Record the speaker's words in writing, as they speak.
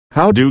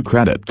How do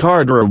credit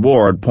card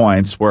reward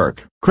points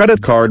work?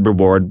 Credit card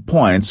reward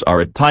points are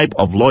a type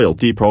of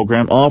loyalty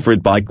program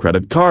offered by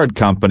credit card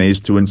companies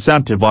to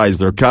incentivize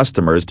their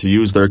customers to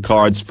use their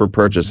cards for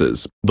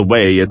purchases. The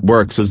way it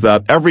works is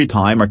that every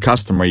time a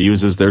customer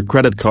uses their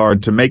credit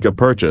card to make a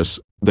purchase,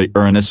 they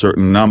earn a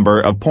certain number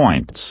of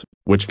points,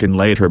 which can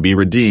later be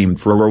redeemed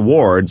for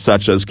rewards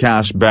such as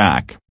cash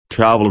back,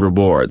 travel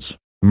rewards,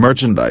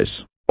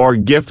 merchandise, or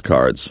gift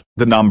cards.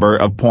 The number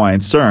of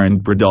points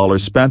earned per dollar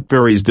spent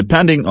varies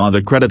depending on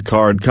the credit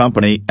card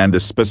company and the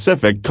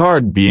specific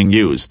card being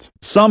used.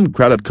 Some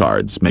credit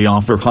cards may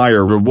offer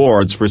higher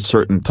rewards for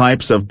certain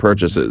types of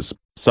purchases,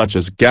 such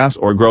as gas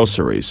or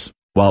groceries,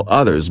 while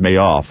others may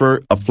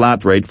offer a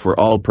flat rate for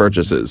all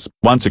purchases.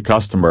 Once a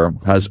customer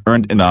has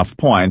earned enough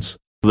points,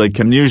 they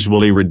can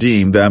usually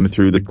redeem them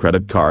through the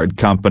credit card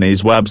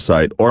company's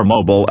website or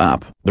mobile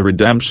app. The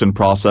redemption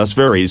process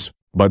varies,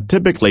 but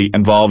typically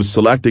involves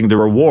selecting the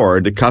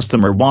reward a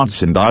customer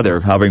wants and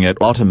either having it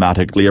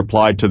automatically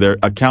applied to their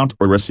account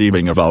or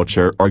receiving a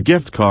voucher or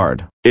gift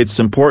card. It's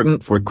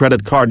important for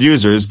credit card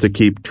users to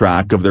keep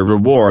track of their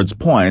rewards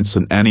points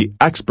and any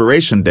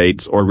expiration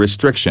dates or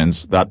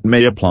restrictions that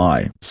may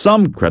apply.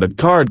 Some credit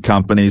card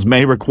companies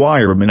may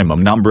require a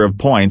minimum number of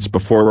points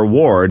before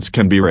rewards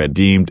can be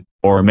redeemed,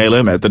 or may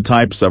limit the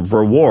types of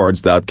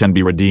rewards that can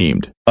be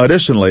redeemed.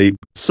 Additionally,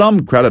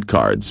 some credit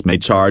cards may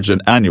charge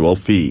an annual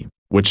fee,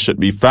 which should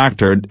be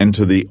factored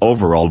into the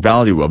overall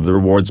value of the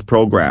rewards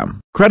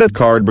program. Credit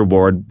card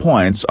reward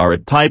points are a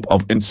type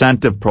of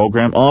incentive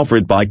program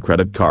offered by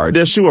credit card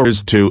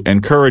issuers to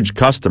encourage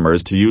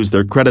customers to use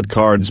their credit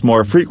cards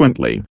more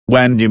frequently.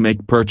 When you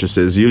make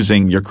purchases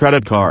using your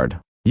credit card,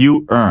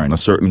 you earn a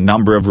certain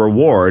number of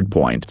reward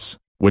points,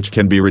 which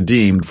can be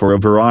redeemed for a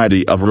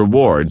variety of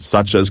rewards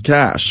such as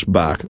cash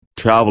back,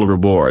 travel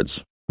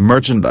rewards,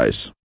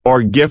 merchandise,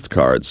 or gift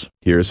cards.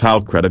 Here's how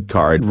credit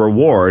card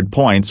reward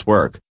points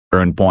work.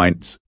 Earn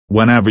points.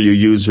 Whenever you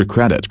use your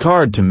credit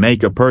card to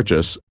make a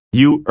purchase,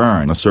 you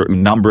earn a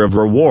certain number of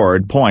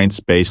reward points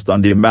based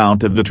on the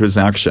amount of the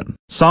transaction.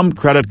 Some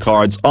credit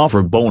cards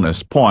offer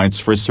bonus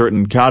points for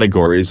certain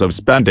categories of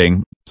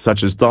spending,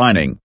 such as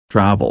dining,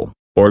 travel,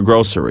 or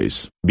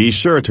groceries. Be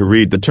sure to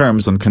read the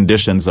terms and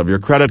conditions of your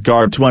credit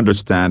card to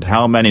understand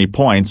how many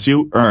points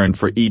you earn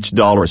for each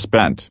dollar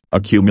spent.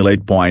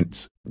 Accumulate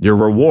points. Your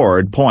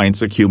reward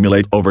points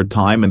accumulate over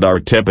time and are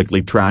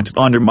typically tracked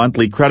on your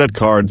monthly credit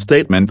card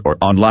statement or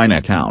online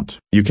account.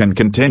 You can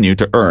continue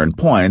to earn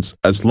points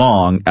as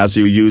long as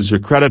you use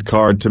your credit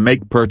card to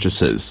make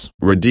purchases.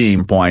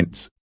 Redeem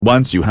points.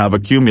 Once you have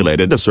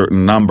accumulated a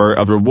certain number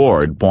of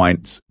reward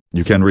points,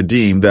 you can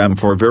redeem them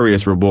for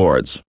various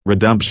rewards.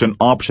 Redemption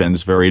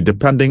options vary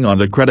depending on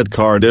the credit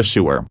card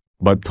issuer,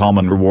 but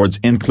common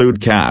rewards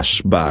include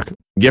cash back,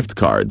 gift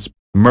cards,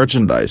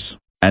 merchandise,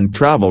 and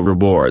travel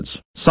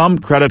rewards. Some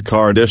credit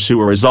card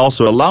issuers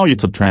also allow you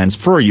to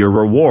transfer your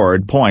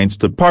reward points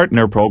to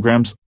partner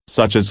programs,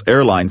 such as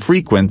airline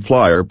frequent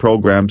flyer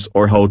programs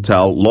or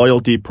hotel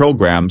loyalty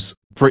programs,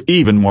 for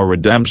even more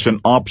redemption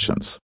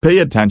options. Pay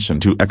attention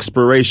to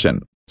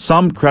expiration.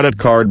 Some credit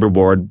card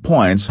reward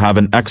points have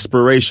an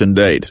expiration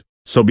date,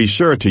 so be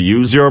sure to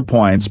use your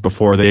points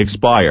before they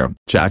expire.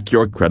 Check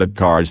your credit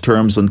card's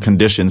terms and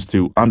conditions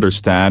to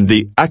understand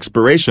the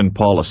expiration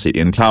policy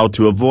and how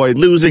to avoid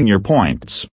losing your points.